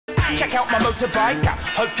Check out my motorbike,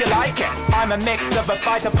 hope you like it. I'm a mix of a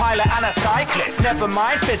fighter pilot and a cyclist. Never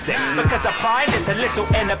mind physics, because I find it a little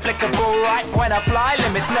inapplicable. Right when I fly,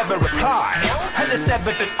 limits never recline. And it's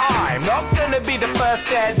evident I'm not gonna be the first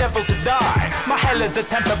daredevil to die. My hell is a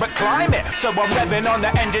temperate climate, so I'm revving on the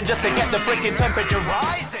engine just to get the freaking temperature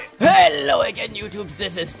rising. Hello again, YouTubes,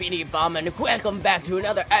 this is BeenieBomb, and welcome back to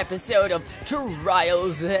another episode of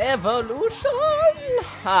Trials Evolution!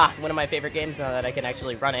 One of my favorite games now that I can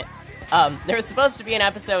actually run it. There was supposed to be an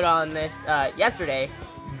episode on this, yesterday,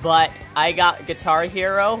 but I got Guitar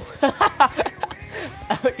Hero.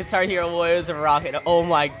 Guitar Hero Warriors of Rock, and oh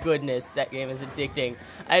my goodness, that game is addicting.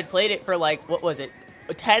 I had played it for like, what was it,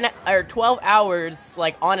 10 or 12 hours,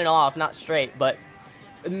 like on and off, not straight, but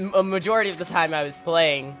a majority of the time I was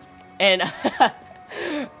playing. And,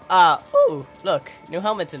 ooh, look, new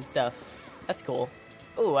helmets and stuff. That's cool.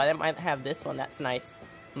 Ooh, I might have this one, that's nice.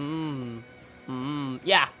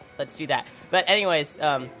 Yeah, let's do that. But anyways,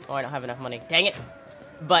 oh, I don't have enough money, dang it.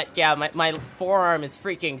 But yeah, my forearm is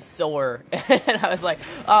freaking sore. And I was like,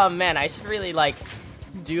 oh man, I should really, like,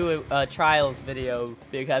 do a Trials video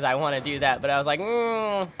because I want to do that. But I was like,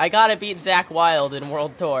 I gotta beat Zach Wild in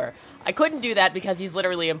World Tour. I couldn't do that because he's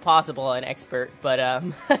literally impossible and expert, but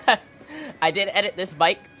I did edit this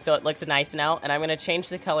bike so it looks nice now, and I'm going to change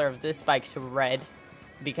the color of this bike to red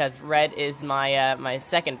because red is my my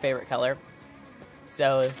second favorite color.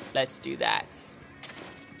 So let's do that.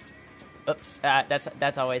 Oops,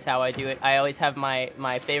 that's always how I do it. I always have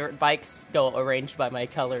my favorite bikes go arranged by my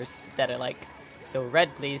colors that I like. So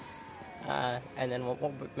red, please, and then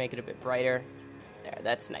we'll make it a bit brighter. There,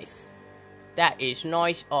 that's nice. That is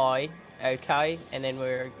nice, okay, and then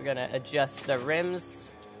we're gonna adjust the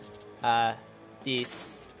rims.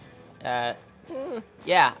 These,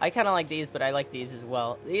 yeah, I kind of like these, but I like these as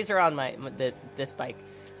well. These are on this bike,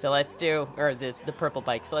 so let's do, or the purple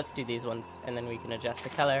bike, so let's do these ones, and then we can adjust the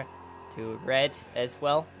color to red as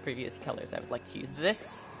well. Previous colors, I would like to use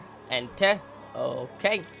this. Enter,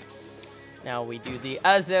 okay. Now we do the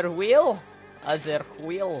other wheel.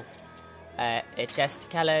 Adjust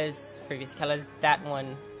colors, previous colors, that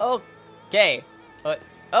one. Okay,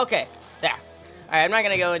 okay, there. All right, I'm not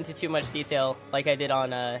gonna go into too much detail like I did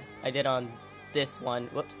on this one.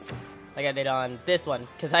 Whoops, like I did on this one,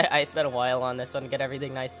 because I spent a while on this one to get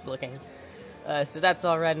everything nice looking. So that's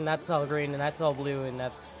all red, and that's all green, and that's all blue, and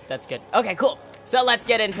that's good. Okay, cool. So let's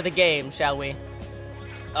get into the game, shall we?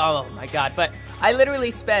 Oh my god, but I literally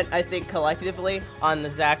spent, I think, collectively on the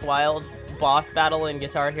Zach Wild boss battle in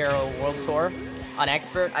Guitar Hero World Tour on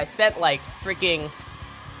Expert. I spent like freaking,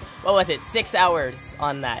 what was it, 6 hours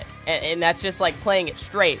on that. And that's just like playing it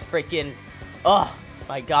straight, freaking, oh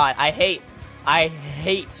my god, I hate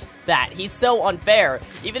that. He's so unfair.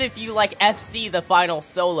 Even if you like FC the final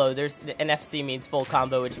solo, there's, an FC means full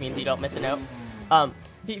combo, which means you don't miss a note.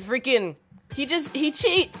 He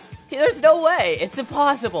cheats. There's no way. It's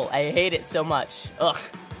impossible. I hate it so much. Ugh.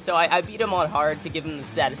 So I beat him on hard to give him the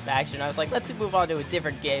satisfaction. I was like, let's move on to a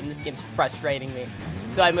different game. This game's frustrating me.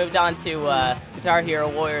 So I moved on to Guitar Hero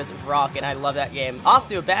Warriors of Rock, and I love that game. Off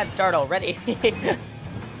to a bad start already.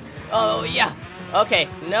 Oh, yeah. Okay.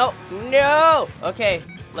 No. Okay.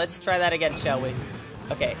 Let's try that again, shall we?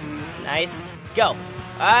 Okay. Nice. Go.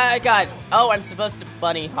 I got it. Oh, I'm supposed to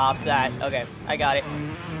bunny hop that. Okay. I got it.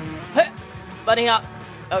 Bunny hop.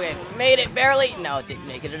 Okay. Made it barely. No, it didn't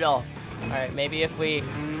make it at all. Alright, maybe if we...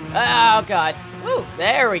 Oh, God. Woo,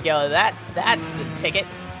 there we go. That's the ticket.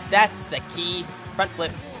 That's the key. Front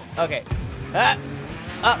flip. Okay.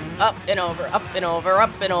 Up and over, up and over,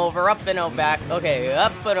 up and over, up and over, back. Okay,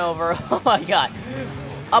 up and over. Oh, my God.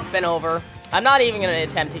 Up and over. I'm not even going to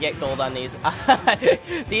attempt to get gold on these.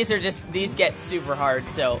 These get super hard,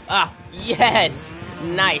 so... yes!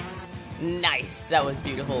 Nice. Nice. That was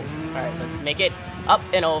beautiful. Alright, let's make it up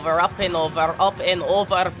and over, up and over, up and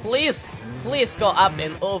over. Please go up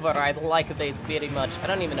and over. I'd like that very much. I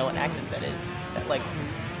don't even know what accent that is. Is that like,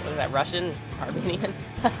 what is that, Russian? Armenian?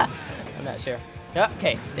 I'm not sure.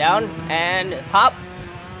 Okay, down and hop.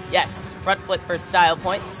 Yes, front flip for style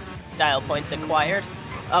points. Style points acquired.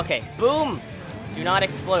 Okay, boom. Do not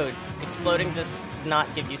explode. Exploding does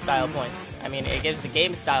not give you style points. I mean, it gives the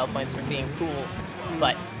game style points for being cool,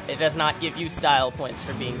 but it does not give you style points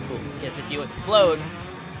for being cool, because if you explode,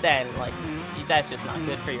 then, like, that's just not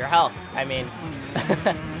good for your health. I mean,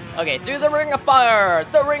 okay, through the ring of fire!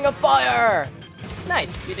 The ring of fire!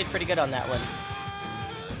 Nice, we did pretty good on that one.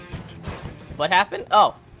 What happened?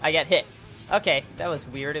 Oh, I got hit. Okay, that was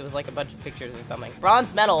weird. It was like a bunch of pictures or something.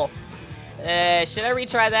 Bronze medal. Should I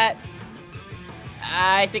retry that?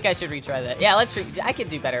 I think I should retry that. Yeah, let's I could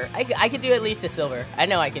do better. I could do at least a silver. I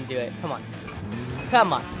know I can do it. Come on.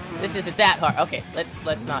 Come on. This isn't that hard. Okay,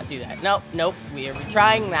 let's not do that. Nope, nope. We are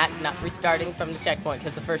retrying that, not restarting from the checkpoint,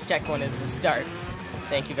 because the first checkpoint is the start.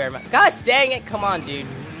 Thank you very much. Gosh dang it! Come on, dude.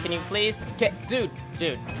 Can you please? Dude,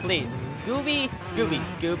 please. Gooby,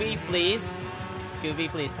 please. Gooby,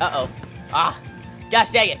 please. Uh-oh. Ah. Gosh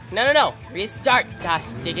dang it. No. Restart.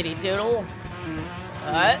 Gosh diggity doodle.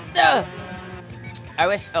 I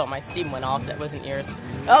wish. Oh, my Steam went off. That wasn't yours.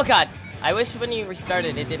 Oh, God. I wish when you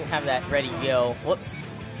restarted it didn't have that ready go. Whoops.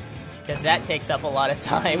 Because that takes up a lot of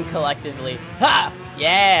time collectively. Ha!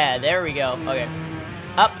 Yeah, there we go. Okay.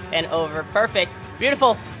 Up and over. Perfect.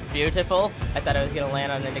 Beautiful. Beautiful. I thought I was going to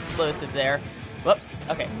land on an explosive there. Whoops.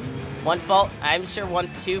 Okay. One fault. I'm sure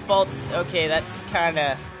two faults. Okay, that's kind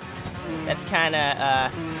of,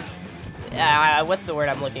 what's the word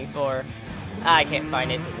I'm looking for? I can't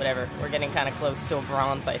find it. Whatever. We're getting kind of close to a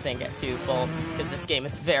bronze, I think, at 2 faults, because this game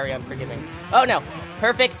is very unforgiving. Oh, no.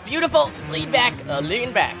 Perfect. Beautiful. Lean back.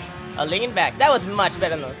 Lean back. Lean back. That was much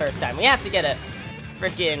better than the first time. We have to get a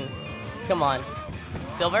freaking, come on.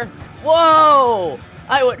 Silver. Whoa!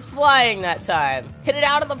 I went flying that time. Hit it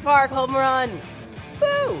out of the park. Home run.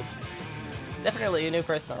 Woo! Definitely a new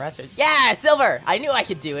personal record. Yeah, silver! I knew I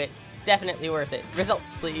could do it. Definitely worth it.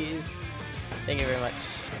 Results, please. Thank you very much.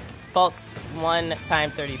 Faults 1 time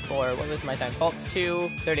 34. What was my time? Faults 2,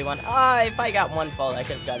 31. If I got 1 fault, I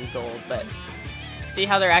could have gotten gold, but see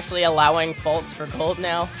how they're actually allowing faults for gold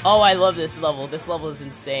now? Oh, I love this level. This level is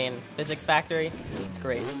insane. Physics Factory. It's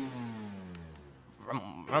great.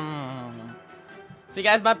 So you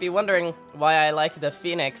guys might be wondering why I like the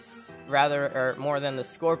Phoenix more than the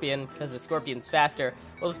Scorpion, because the Scorpion's faster.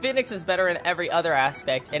 Well, the Phoenix is better in every other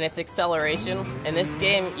aspect, and its acceleration. In this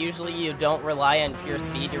game, usually you don't rely on pure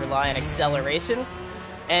speed, you rely on acceleration.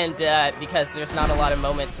 And because there's not a lot of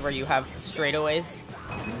moments where you have straightaways,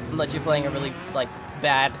 unless you're playing a really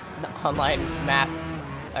bad online map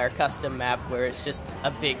or custom map where it's just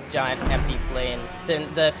a big giant empty plane, then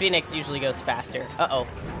the Phoenix usually goes faster. Uh-oh.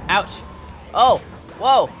 Ouch. Oh.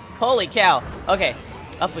 Whoa. Holy cow. Okay.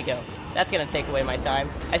 Up we go. That's gonna take away my time.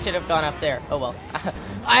 I should have gone up there. Oh well.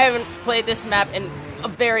 I haven't played this map in a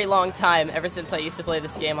very long time, ever since I used to play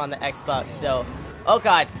this game on the Xbox, so. Oh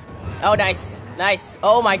god. Oh nice. Nice.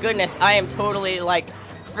 Oh my goodness. I am totally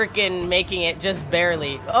freaking making it just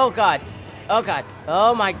barely. Oh god. Oh god.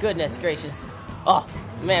 Oh my goodness gracious. Oh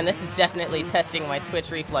man, this is definitely testing my Twitch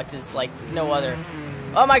reflexes like no other.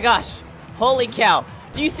 Oh my gosh. Holy cow.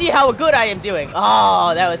 Do you see how good I am doing?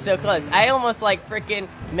 Oh, that was so close. I almost freaking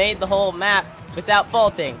made the whole map without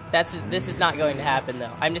faulting. This is not going to happen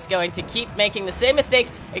though. I'm just going to keep making the same mistake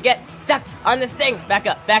and get stuck on this thing. Back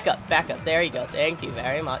up, back up, back up. There you go. Thank you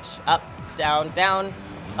very much. Up, down, down.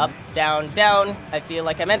 Up, down, down. I feel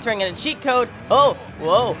like I'm entering in a cheat code. Oh,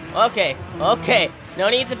 whoa. Okay, okay. No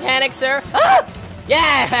need to panic, sir. Ah!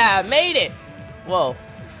 Yeah, made it. Whoa.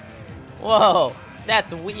 Whoa.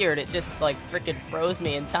 That's weird. It just freaking froze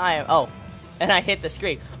me in time. Oh, and I hit the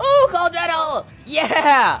screen. Oh, gold medal!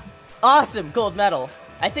 Yeah! Awesome, gold medal.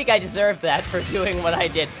 I think I deserved that for doing what I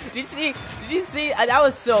did. Did you see? Did you see? That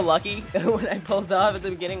was so lucky when I pulled off at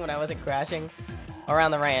the beginning when I wasn't crashing.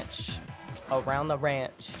 Around the ranch. Around the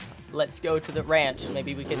ranch. Let's go to the ranch.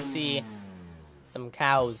 Maybe we can see some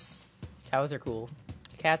cows. Cows are cool.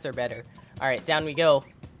 Cats are better. All right, down we go.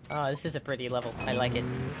 Oh, this is a pretty level. I like it.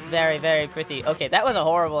 Very, very pretty. Okay, that was a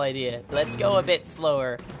horrible idea. Let's go a bit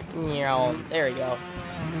slower. There we go.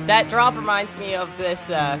 That drop reminds me of this,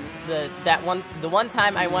 the one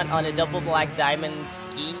time I went on a double black diamond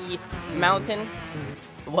ski mountain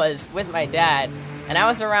was with my dad, and I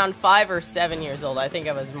was around 5 or 7 years old. I think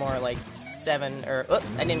I was more like 7 or,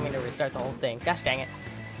 oops, I didn't mean to restart the whole thing. Gosh dang it.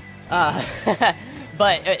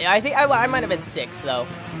 But I think I might have been 6 though.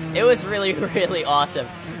 It was really, really awesome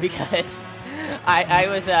because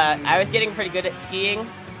I was getting pretty good at skiing.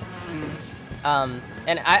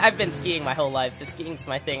 And I've been skiing my whole life, so skiing's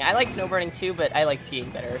my thing. I like snowboarding too, but I like skiing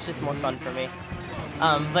better. It's just more fun for me.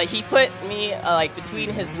 But he put me between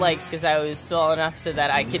his legs because I was tall enough so that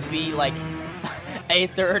I could be a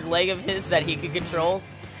third leg of his that he could control.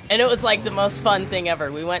 And it was the most fun thing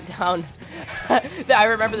ever. We went down. I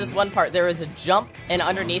remember this one part. There was a jump, and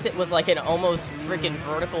underneath it was an almost freaking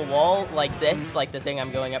vertical wall, like this, like the thing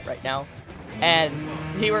I'm going up right now. And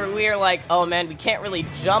we were like, oh man, we can't really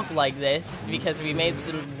jump like this because we made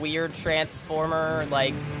some weird transformer,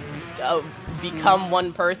 become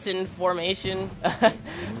one person formation.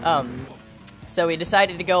 So we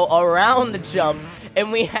decided to go around the jump,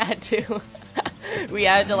 and we had to. We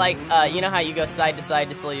had to, you know how you go side to side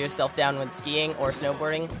to slow yourself down when skiing or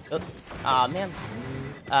snowboarding? Oops. Aw, man.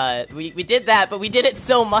 We did that, but we did it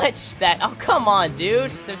so much that, oh, come on,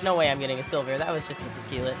 dude. There's no way I'm getting a silver. That was just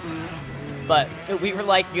ridiculous. But we were,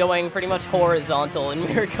 like, going pretty much horizontal, and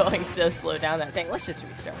we were going so slow down that thing. Let's just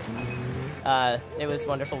restart. It was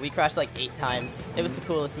wonderful. We crashed, like, 8 times. It was the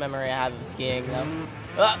coolest memory I have of skiing, though.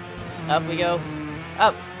 Up we go.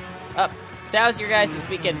 Up. So how's your guys'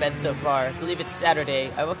 weekend been so far? I believe it's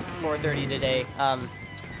Saturday. I woke up at 4:30 today.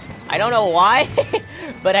 I don't know why,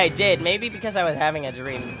 but I did. Maybe because I was having a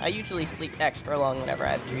dream. I usually sleep extra long whenever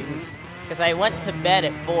I have dreams. Because I went to bed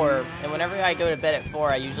at 4, and whenever I go to bed at 4,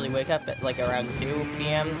 I usually wake up at like around 2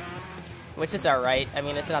 p.m., which is alright. I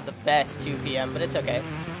mean, it's not the best 2 p.m., but it's okay.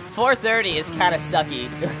 4:30 is kind of sucky.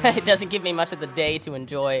 It doesn't give me much of the day to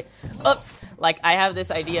enjoy. Oops! Like, I have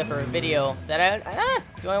this idea for a video that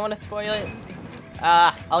do I want to spoil it?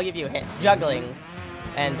 I'll give you a hint. Juggling.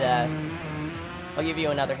 And, I'll give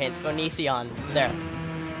you another hint. Onision. There.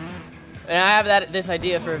 And I have this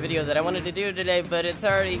idea for a video that I wanted to do today, but it's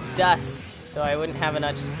already dusk, so I wouldn't have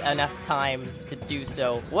enough time to do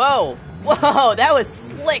so. Whoa! Whoa! That was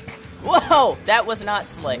slick! Whoa! That was not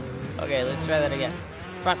slick. Okay, let's try that again.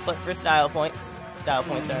 Front flip for style points. Style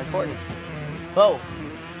points are important. Whoa!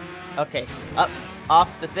 Okay. Up.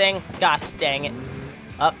 Off the thing. Gosh dang it.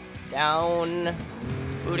 Up. Down.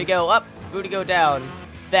 Booty go up. Booty go down.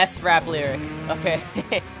 Best rap lyric. Okay.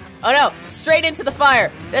 Oh no! Straight into the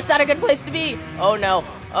fire! That's not a good place to be! Oh no.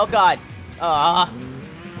 Oh god.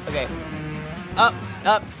 Okay. Up.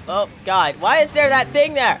 Oh god. Why is there that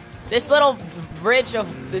thing there? This little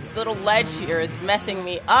this little ledge here is messing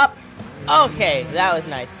me up. Okay, that was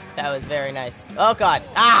nice. That was very nice. Oh god.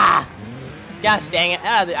 Gosh dang it.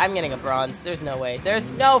 I'm getting a bronze. There's no way.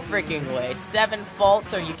 There's no freaking way. 7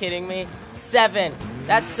 faults? Are you kidding me? 7.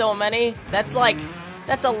 That's so many. That's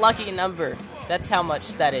a lucky number. That's how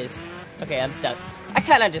much that is. Okay, I'm stuck. I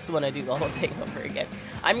kind of just want to do the whole thing over again.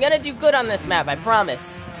 I'm gonna do good on this map, I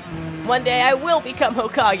promise. One day I will become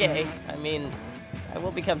Hokage. I mean, I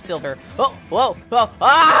will become silver. Oh, whoa, whoa,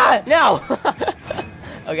 no!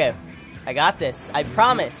 Okay, I got this. I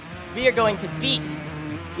promise. We are going to beat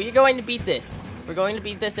this. We're going to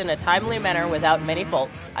beat this in a timely manner without many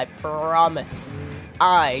faults. I promise.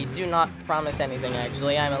 I do not promise anything,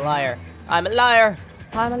 actually. I'm a liar. I'm a liar.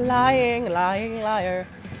 I'm a lying liar.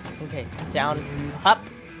 Okay, down, up.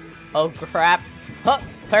 Oh, crap. Huh,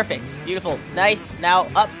 perfect. Beautiful. Nice. Now,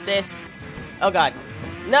 up this. Oh, God.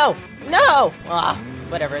 No. No!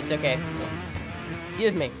 Whatever. It's okay.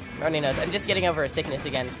 Excuse me. Runny nose. I'm just getting over a sickness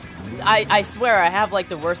again. I swear I have, like,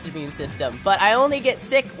 the worst immune system. But I only get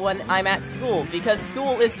sick when I'm at school, because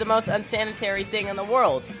school is the most unsanitary thing in the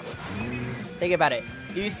world. Think about it.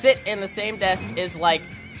 You sit in the same desk as, like,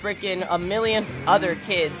 freaking a million other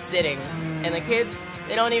kids sitting, and the kids,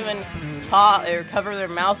 they don't even cough or cover their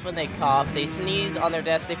mouth when they cough. They sneeze on their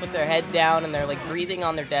desk, they put their head down, and they're like breathing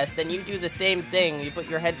on their desk. Then you do the same thing, you put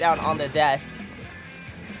your head down on the desk.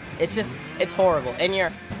 It's horrible. And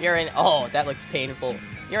you're in, oh, that looks painful.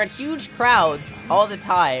 You're in huge crowds all the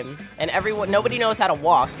time, and nobody knows how to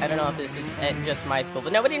walk. I don't know if this is at just my school,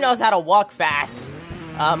 but nobody knows how to walk fast.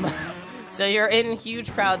 So you're in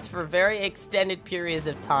huge crowds for very extended periods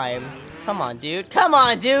of time. Come on, dude. Come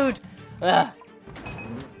on, dude! Ugh.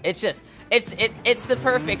 It's the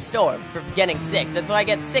perfect storm for getting sick. That's why I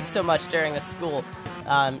get sick so much during the school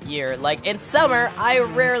year. Like, in summer, I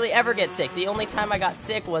rarely ever get sick. The only time I got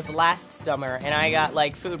sick was last summer, and I got,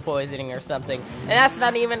 like, food poisoning or something. And that's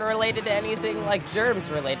not even related to anything, like, germs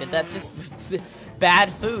related. That's just bad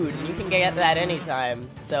food. You can get that anytime.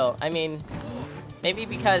 So, I mean, maybe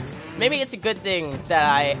it's a good thing that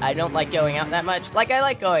I don't like going out that much. Like, I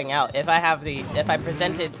like going out. If I'm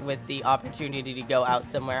presented with the opportunity to go out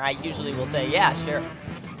somewhere, I usually will say, yeah, sure.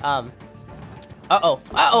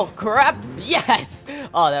 Uh-oh, crap! Yes!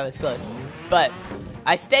 Oh, that was close. But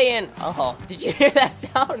I stay in. Oh, did you hear that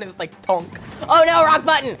sound? It was like tonk. Oh no, wrong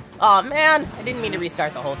button! Oh man, I didn't mean to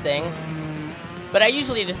restart the whole thing. But I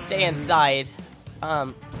usually just stay inside,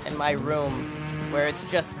 in my room, where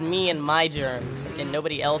it's just me and my germs, and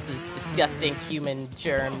nobody else's disgusting human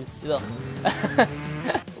germs. Ugh.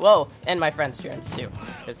 Whoa, and my friends' germs too,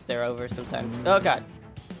 because they're over sometimes. Oh god.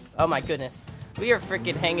 Oh my goodness. We are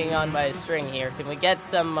freaking hanging on by a string here. Can we get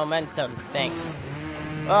some momentum? Thanks.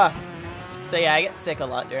 So yeah, I get sick a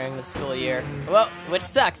lot during the school year. Well, which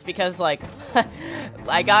sucks because, like,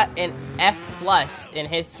 I got an F+ in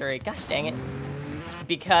history. Gosh dang it.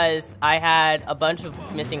 Because I had a bunch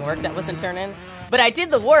of missing work that wasn't turned in. But I did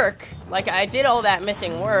the work. Like, I did all that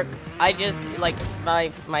missing work. I just, like,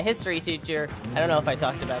 my history teacher, I don't know if I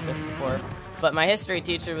talked about this before, But my history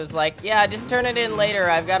teacher was like, yeah, just turn it in later.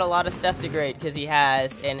 I've got a lot of stuff to grade, because he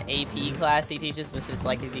has an AP class he teaches, which is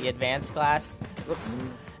like the advanced class. Oops.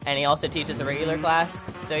 And he also teaches a regular class,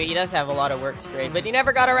 so he does have a lot of work to grade. But he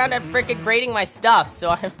never got around to freaking grading my stuff, so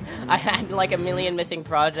I had like a million missing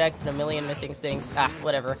projects and a million missing things. Ah,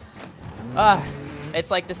 whatever. It's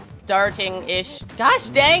like the starting-ish. Gosh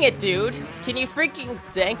dang it, dude! Can you freaking...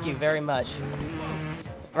 Thank you very much.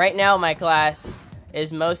 Right now, my class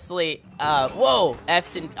is mostly, whoa!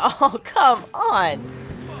 F's and... Oh, come on!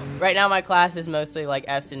 Right now, my class is mostly like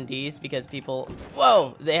F's and D's because people...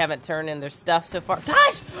 Whoa! They haven't turned in their stuff so far.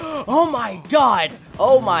 Gosh! Oh my god!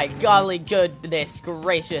 Oh my golly goodness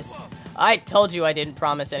gracious. I told you I didn't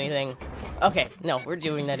promise anything. Okay, no, we're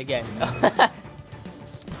doing that again.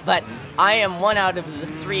 But I am 1 out of the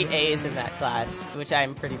 3 A's in that class, which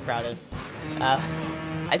I'm pretty proud of.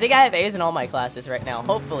 I think I have A's in all my classes right now,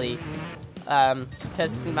 hopefully.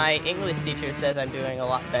 Because my English teacher says I'm doing a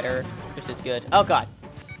lot better, which is good. Oh god.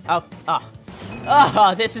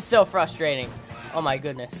 Oh, this is so frustrating. Oh my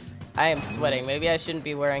goodness. I am sweating. Maybe I shouldn't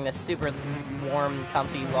be wearing this super warm,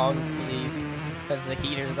 comfy long sleeve because the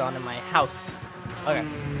heater's on in my house. Okay.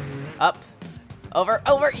 Up. Over.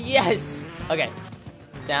 Over. Yes! Okay.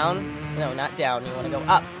 Down. No, not down. You want to go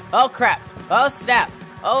up. Oh crap. Oh snap.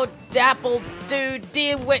 Oh dapple dude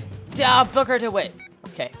de-wit. Booker to wit.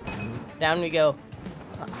 Okay. Down we go.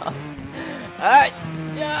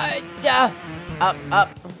 Up, up.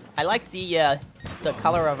 I like the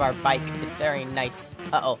color of our bike. It's very nice.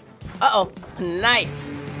 Uh-oh. Uh-oh.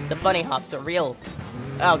 Nice. The bunny hops are real.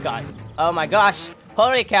 Oh, God. Oh, my gosh.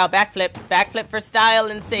 Holy cow. Backflip. Backflip for style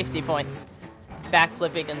and safety points.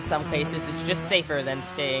 Backflipping in some cases is just safer than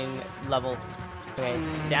staying level. Okay.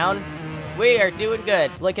 Down. We are doing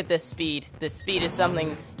good. Look at this speed. This speed is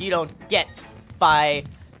something you don't get by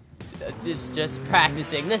just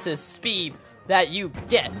practicing. This is speed that you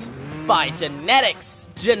get by genetics.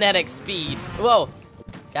 Genetic speed. Whoa.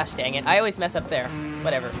 Gosh dang it. I always mess up there.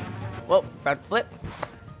 Whatever. Whoa. Front flip.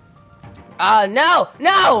 No!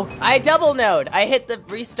 No! I double node. I hit the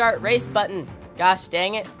restart race button. Gosh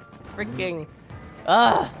dang it. Freaking.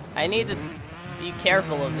 I need to be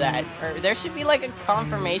careful of that. Or there should be like a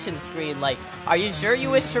confirmation screen like, are you sure you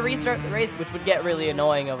wish to restart the race? Which would get really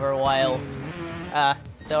annoying over a while.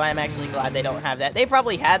 So I'm actually glad they don't have that. They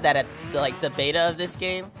probably had that at the beta of this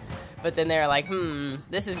game. But then they're like,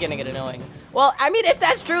 this is gonna get annoying. Well, I mean, if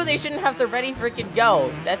that's true, they shouldn't have the ready freaking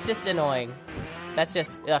go. That's just annoying. That's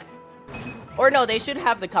just, ugh. Or no, they should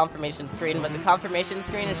have the confirmation screen, but the confirmation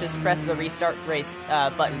screen is just press the restart race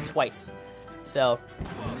button twice. So,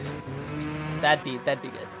 that'd be good.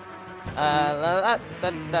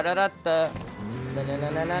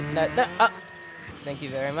 Thank you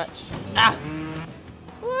very much.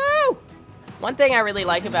 Woo! One thing I really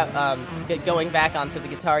like about going back onto the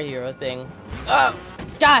Guitar Hero thing. Oh,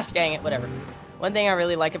 gosh dang it, whatever. One thing I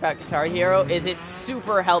really like about Guitar Hero is it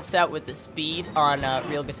super helps out with the speed on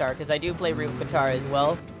real guitar, because I do play real guitar as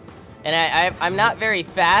well. And I'm not very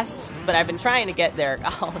fast, but I've been trying to get there.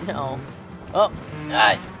 Oh no. Oh,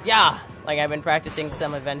 yeah. Like I've been practicing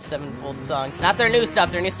some Avenged Sevenfold songs. Not their new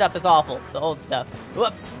stuff is awful. The old stuff.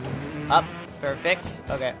 Whoops. Up. Perfect.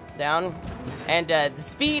 Okay, down. And the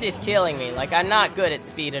speed is killing me. Like, I'm not good at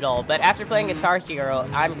speed at all. But after playing Guitar Hero,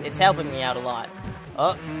 it's helping me out a lot.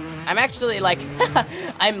 Oh, I'm actually, like,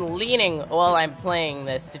 I'm leaning while I'm playing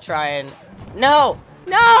this to try and... No!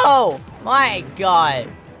 No! My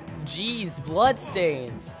god. Jeez,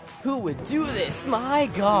 bloodstains. Who would do this? My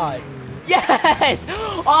god. Yes!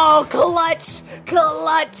 Oh, clutch!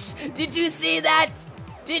 Clutch! Did you see that?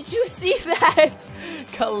 Did you see that?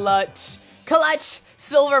 Clutch. Clutch!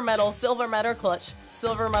 Silver medal clutch.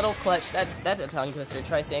 Silver medal clutch. That's a tongue twister.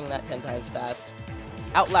 Try saying that 10 times fast.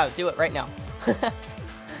 Out loud. Do it right now.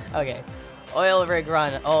 Okay. Oil rig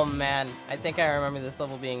run. Oh man. I think I remember this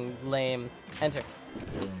level being lame. Enter.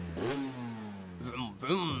 Vroom,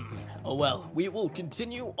 vroom. Oh well. We will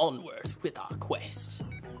continue onward with our quest.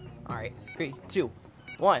 Alright. 3, 2,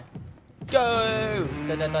 1. Go!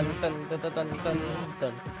 Dun, dun, dun, dun, dun, dun, dun, dun.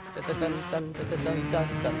 Dun, dun, dun, dun, dun, dun, dun,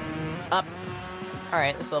 dun. Up.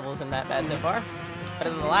 Alright, this level isn't that bad so far. Better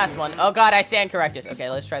than the last one. Oh god, I stand corrected. Okay,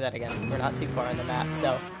 let's try that again. We're not too far on the map,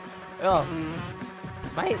 so... Oh.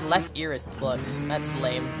 My left ear is plugged. That's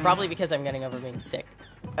lame. Probably because I'm getting over being sick.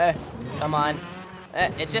 Come on.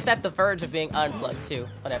 It's just at the verge of being unplugged, too.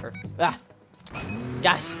 Whatever. Ah.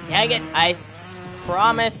 Gosh, dang it. I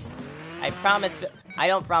promise. I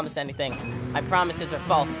don't promise anything. My promises are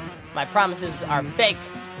false. My promises are fake.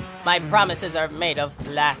 My promises are made of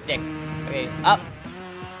plastic. Okay, up.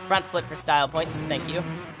 Front flip for style points. Thank you.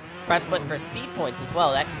 front flip for speed points as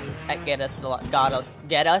well. That gets us a lot of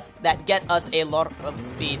speed.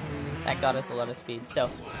 That got us a lot of speed. So,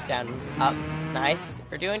 down, up, nice.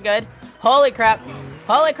 We're doing good. Holy crap!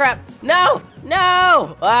 Holy crap! No!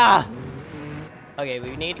 No! Ah! Okay,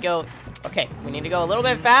 we need to go. Okay, we need to go a little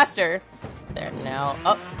bit faster. There now.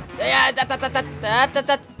 Oh, yeah!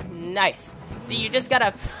 Nice. See, you just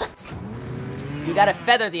gotta. You gotta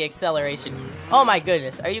feather the acceleration. Oh my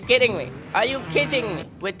goodness! Are you kidding me? Are you kidding me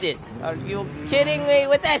with this? Are you kidding me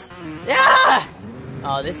with this? Ah!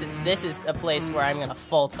 Oh, this is a place where I'm gonna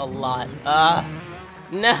fault a lot.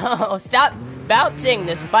 No, stop bouncing.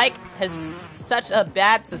 This bike has such a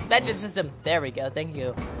bad suspension system. There we go. Thank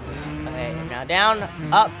you. Okay, now down,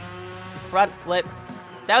 up, front flip.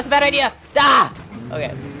 That was a bad idea. Ah!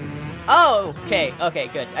 Okay. Oh, okay. Okay,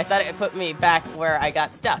 good. I thought it put me back where I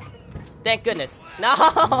got stuck. Thank goodness. No!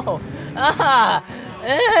 Ah!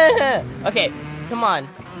 Okay, come on.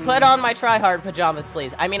 Put on my try-hard pajamas,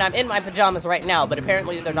 please. I mean, I'm in my pajamas right now, but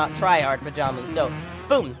apparently they're not try-hard pajamas. So,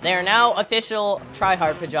 boom. They are now official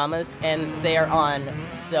try-hard pajamas, and they are on.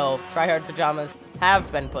 So, try-hard pajamas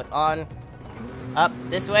have been put on. Up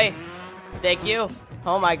this way. Thank you.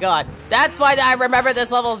 Oh my god. That's why I remember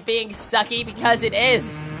this level as being sucky, because it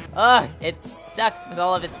is. Ugh, it sucks with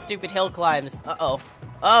all of its stupid hill climbs. Uh-oh.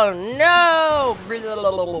 Oh no!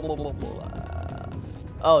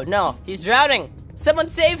 Oh no, he's drowning! Someone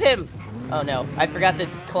save him! Oh no, I forgot the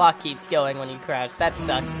clock keeps going when you crash. That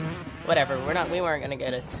sucks. Whatever, we weren't gonna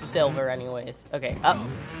get a silver anyways. Okay, up,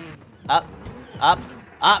 up, up,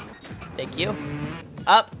 up. Thank you.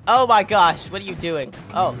 Up. Oh my gosh, what are you doing?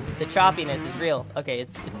 Oh, the choppiness is real. Okay,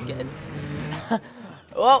 it's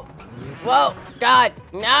whoa, whoa, God,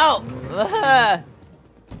 no!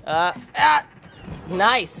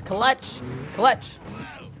 Nice, clutch, clutch.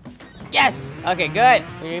 Yes! Okay, good.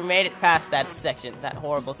 We made it past that section, that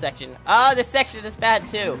horrible section. Oh, this section is bad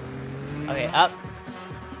too. Okay, up.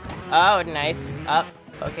 Oh, nice. Up.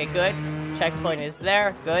 Okay, good. Checkpoint is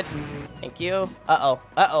there. Good. Thank you. Uh-oh.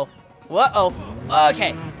 Uh-oh. Whoa-oh.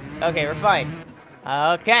 Okay. Okay, we're fine.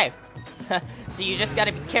 Okay. So you just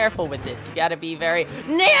gotta be careful with this. You gotta be very...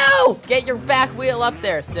 No! Get your back wheel up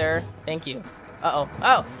there, sir. Thank you. Uh-oh.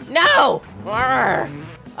 Oh, no!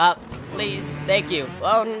 Up, please. Thank you.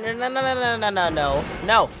 Oh, no.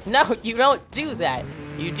 No, you don't do that.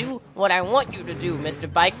 You do what I want you to do, Mr.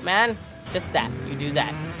 Bike Man. Just that. You do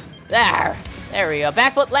that. There we go.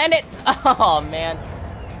 Backflip, land it. Oh, man.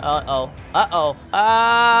 Uh-oh. Uh-oh.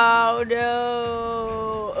 Oh,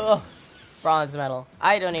 no. Ugh. Bronze medal.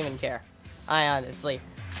 I don't even care. I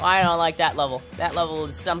don't like that level. That level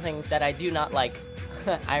is something that I do not like.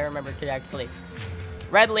 I remember correctly.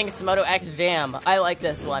 Red Link's Moto X Jam. I like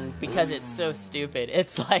this one because it's so stupid.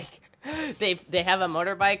 It's like they have a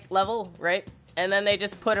motorbike level, right? And then they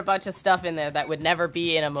just put a bunch of stuff in there that would never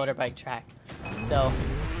be in a motorbike track. So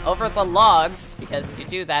over the logs, because you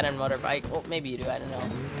do that in motorbike. Well, maybe you do, I don't know.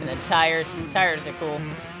 And then tires. Tires are cool.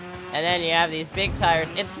 And then you have these big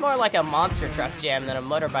tires. It's more like a monster truck jam than a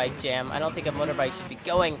motorbike jam. I don't think a motorbike should be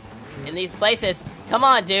going in these places. Come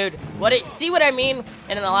on, dude. See what I mean?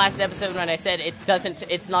 And in the last episode when I said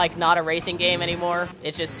it's like not a racing game anymore.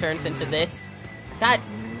 It just turns into this. God,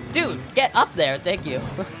 dude, get up there. Thank you.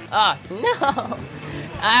 Ah, no.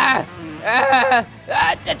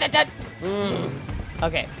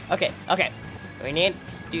 Okay. We need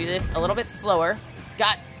to do this a little bit slower.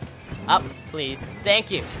 Got up, please.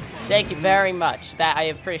 Thank you. Thank you very much. That I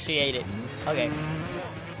appreciate it. Okay.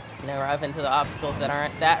 Now we're up into the obstacles that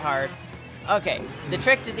aren't that hard. Okay, the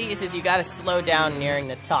trick to these is you gotta slow down nearing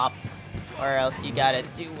the top, or else you gotta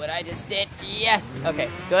do what I just did. Yes! Okay,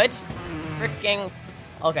 good. Freaking...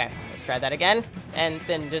 Okay, let's try that again. And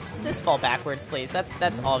then just fall backwards, please.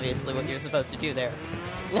 That's obviously what you're supposed to do there.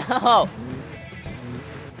 No!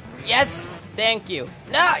 Yes! Thank you.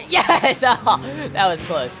 No! Yes! Oh, that was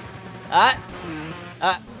close.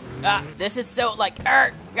 This is so, like...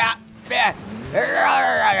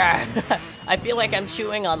 I feel like I'm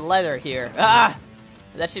chewing on leather here. That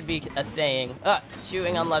should be a saying.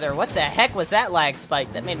 Chewing on leather. What the heck was that lag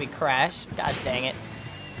spike? That made me crash. Gosh dang it.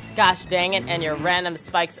 Gosh dang it, and your random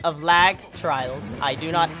spikes of lag trials. I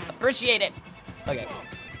do not appreciate it. Okay.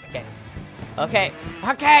 Okay.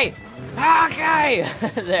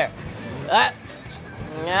 There.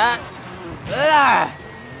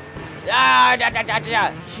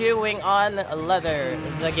 Chewing on leather,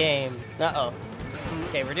 the game. Uh-oh.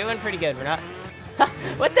 Okay, we're doing pretty good. We're not...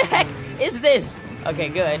 What the heck is this? Okay,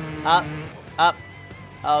 good. Up.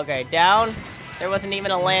 Okay, down. There wasn't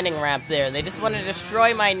even a landing ramp there. They just want to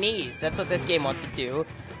destroy my knees. That's what this game wants to do.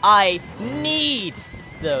 I need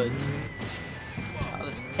those.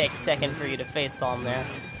 just take a second for you to facepalm there.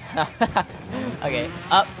 Okay,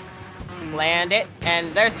 up, land it,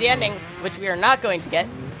 and there's the ending, which we are not going to get.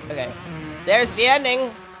 Okay, there's the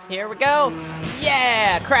ending. Here we go.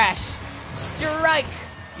 Yeah, crash, strike.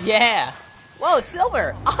 Yeah. Whoa,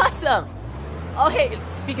 silver, awesome. Oh, hey,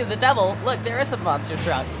 speaking of the devil, look, there is a monster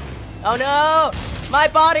truck. Oh no, my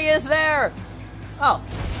body is there. Oh,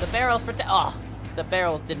 the barrels oh, the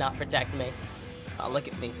barrels did not protect me. Oh, look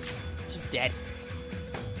at me, just dead.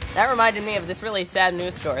 That reminded me of this really sad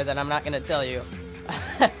news story that I'm not gonna tell you.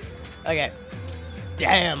 Okay.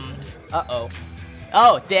 Damned. Uh-oh.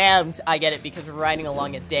 Oh, damned. I get it, because we're riding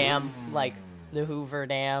along a dam, like the Hoover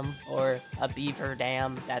Dam, or a Beaver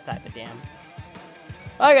Dam, that type of dam.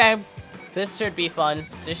 Okay. This should be fun.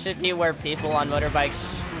 This should be where people on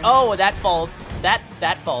motorbikes... Oh, that falls.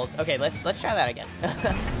 That falls. Okay, let's try that again.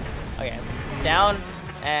 Okay. Down,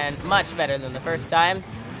 and much better than the first time.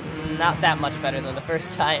 Not that much better than the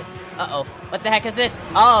first time. Uh-oh. What the heck is this?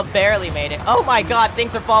 Oh, barely made it. Oh my god,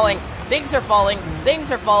 things are falling. Things are falling.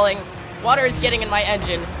 Things are falling. Water is getting in my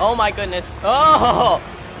engine. Oh my goodness. Oh,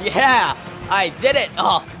 yeah. I did it.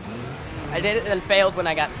 Oh, I did it and failed when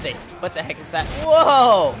I got safe. What the heck is that?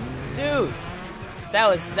 Whoa, dude. That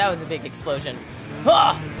was a big explosion.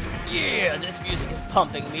 Ah, yeah, this music is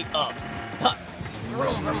pumping me up. Huh.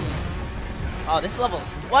 Vroom, vroom. Oh, this level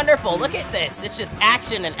is wonderful. Look at this. It's just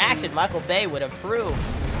action and action. Michael Bay would approve.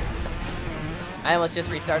 I almost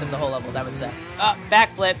just restarted the whole level. That would suck.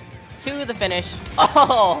 Backflip to the finish.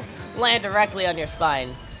 Oh, land directly on your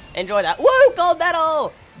spine. Enjoy that. Woo, gold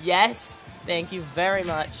medal. Yes, thank you very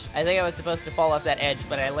much. I think I was supposed to fall off that edge,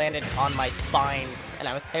 but I landed on my spine, and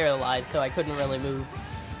I was paralyzed, so I couldn't really move.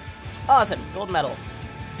 Awesome, gold medal.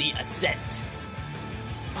 The Ascent.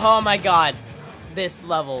 Oh my god, this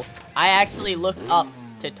level. I actually looked up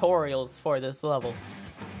tutorials for this level.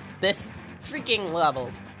 This freaking level.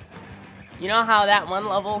 You know how that one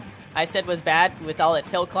level I said was bad with all its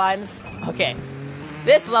hill climbs? Okay.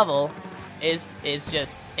 This level is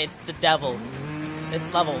just, it's the devil.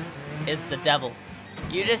 This level is the devil.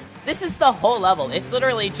 This is the whole level. It's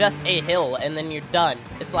literally just a hill and then you're done.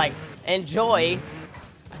 It's like, enjoy.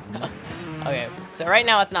 Okay, so right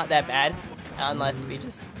now it's not that bad. Unless we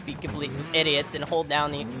just be complete idiots and hold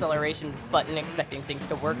down the acceleration button expecting things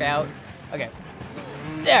to work out. Okay.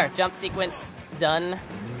 There, jump sequence, done.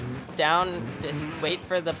 Down, just wait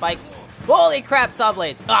for the bikes. Holy crap, saw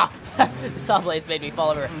blades. Ah, the saw blades made me fall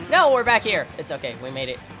over. No, we're back here. It's okay, we made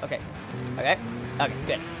it. Okay, okay, okay,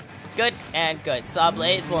 good. Good and good. Saw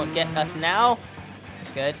blades won't get us now.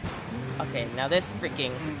 Good. Okay, now this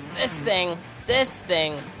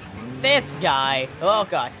guy. Oh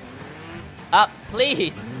god.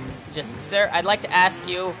 Please. Just, sir, I'd like to ask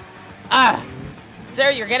you. Sir,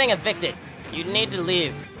 you're getting evicted. You need to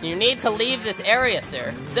leave. You need to leave this area,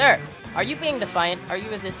 sir. Sir, are you being defiant? Are you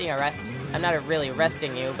resisting arrest? I'm not really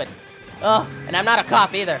arresting you, but... Oh, and I'm not a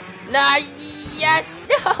cop either. Nah, yes,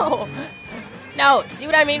 no. No, see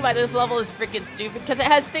what I mean by this level is freaking stupid? Because it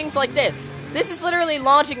has things like this. This is literally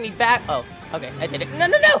launching me back. Oh, okay, I did it. No,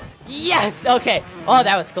 no, no. Yes, okay. Oh,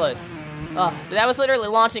 that was close. Oh, that was literally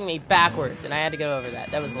launching me backwards, and I had to get over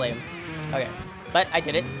that. That was lame. Okay, but I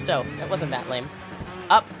did it, so it wasn't that lame.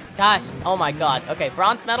 Up, gosh, oh my god. Okay,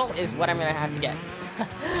 bronze medal is what I'm gonna have to get.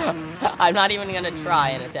 I'm not even gonna try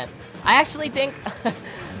and attempt. I actually think,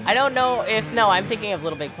 I don't know if, no, I'm thinking of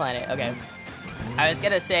Little Big Planet. Okay, I was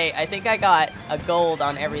gonna say, I think I got a gold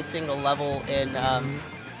on every single level in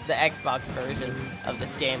the Xbox version of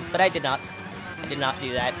this game, but I did not. I did not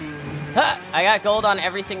do that. I got gold on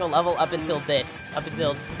every single level up until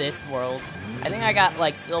this world. I think I got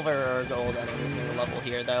like silver or gold on every single level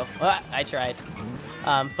here though. I tried.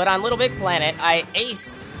 But on Little Big Planet, I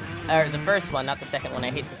aced, or the first one, not the second one, I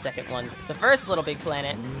hate the second one. The first Little Big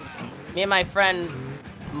Planet, me and my friend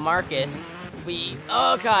Marcus,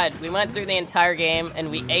 oh god, we went through the entire game and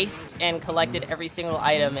we aced and collected every single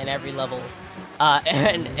item in every level.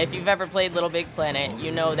 And if you've ever played Little Big Planet,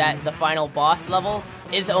 you know that the final boss level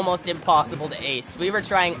is almost impossible to ace. We were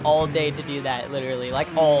trying all day to do that, literally, like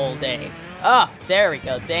all day. Oh, there we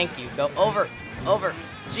go, thank you. Go over,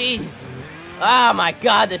 jeez. Oh my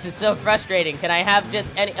god, this is so frustrating. Can I have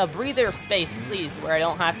just a breather of space, please, where I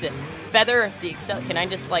don't have to feather the can I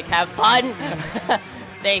just, like, have fun?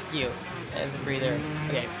 Thank you. As a breather.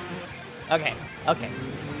 Okay. Okay. Okay.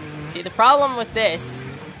 See, the problem with this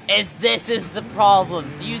is the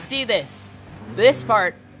problem. Do you see this? This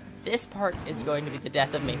part is going to be the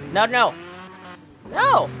death of me. No, no.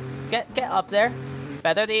 No! Get up there.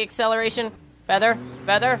 Feather the acceleration. Feather.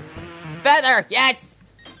 Yes!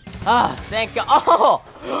 Ah, thank God.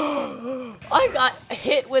 Oh! I got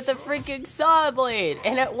hit with a freaking saw blade,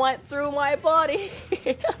 and it went through my body.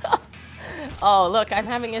 Oh, look, I'm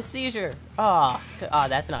having a seizure. Oh,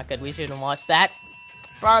 that's not good. We shouldn't watch that.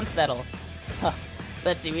 Bronze medal.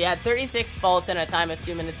 Let's see, we had 36 faults in a time of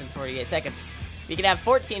 2 minutes and 48 seconds. We could have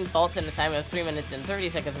 14 faults in a time of 3 minutes and 30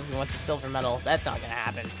 seconds if we want the silver medal. That's not gonna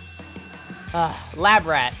happen. Lab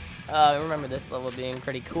rat. I remember this level being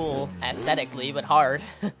pretty cool aesthetically, but hard.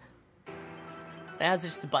 It has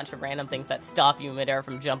just a bunch of random things that stop you midair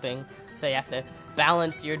from jumping. So you have to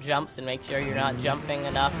balance your jumps and make sure you're not jumping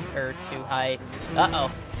enough or too high.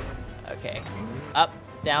 Uh-oh. Okay. Up,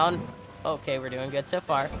 down. Okay, we're doing good so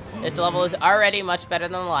far. This level is already much better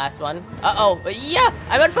than the last one. Uh-oh. Yeah!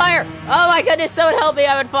 I'm on fire! Oh my goodness, someone help me,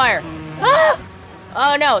 I'm on fire! Ah!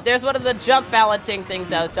 Oh no, there's one of the jump balancing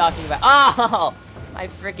things I was talking about. Oh! My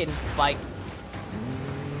freaking bike.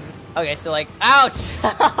 Okay, so like, ouch!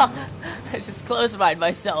 I just close-mined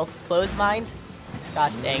myself. Close-mined?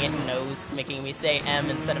 Gosh dang it, nose making me say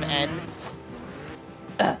M instead of N.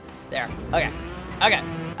 There. Okay. Okay.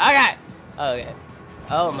 Okay. Okay.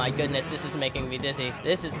 Oh my goodness, this is making me dizzy.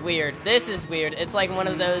 This is weird. This is weird. It's like one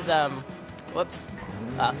of those, fun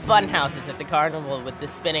houses at the carnival with the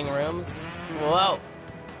spinning rooms. Whoa.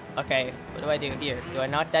 Okay, what do I do here? Do I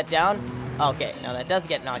knock that down? Okay, no, that does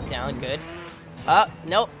get knocked down. Good.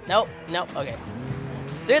 Nope, nope, nope. Okay.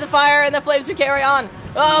 Through the fire and the flames we carry on.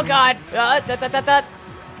 Oh god.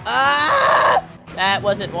 That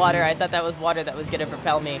wasn't water. I thought that was water that was gonna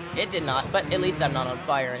propel me. It did not, but at least I'm not on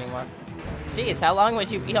fire anymore. Jeez, how long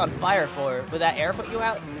would you be on fire for? Would that air put you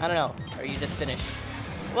out? I don't know. Or you just finished?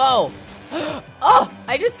 Whoa! Oh!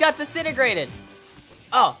 I just got disintegrated!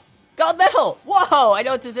 Oh! Gold medal! Whoa! I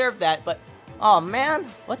don't deserve that, but... Oh,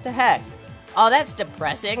 man. What the heck? Oh, that's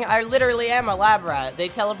depressing. I literally am a lab rat. They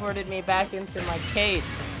teleported me back into my cage.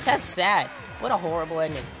 That's sad. What a horrible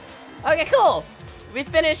ending. Okay, cool! We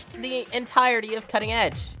finished the entirety of Cutting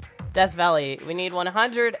Edge. Death Valley. We need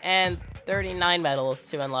 139 medals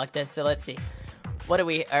to unlock this, so let's see. What do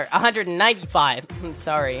we, or 195, I'm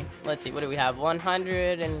sorry. Let's see, what do we have?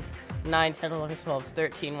 109, 10, 11, 12,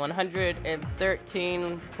 13,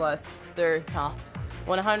 113 plus 30,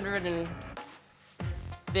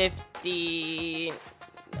 150,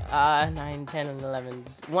 9, 10, 11,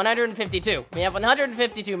 152. We have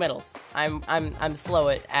 152 medals. I'm slow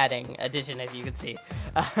at adding addition, if you can see.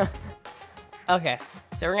 Okay,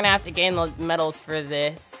 so we're gonna have to gain the medals for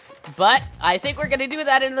this, but I think we're gonna do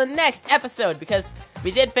that in the next episode because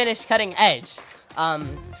we did finish Cutting Edge.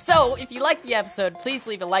 So if you liked the episode, please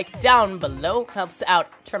leave a like down below. Helps out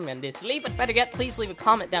tremendously, but better yet, please leave a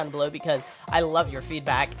comment down below because I love your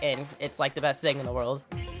feedback and it's like the best thing in the world.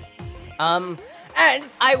 And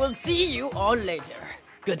I will see you all later.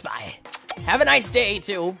 Goodbye. Have a nice day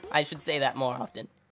too. I should say that more often.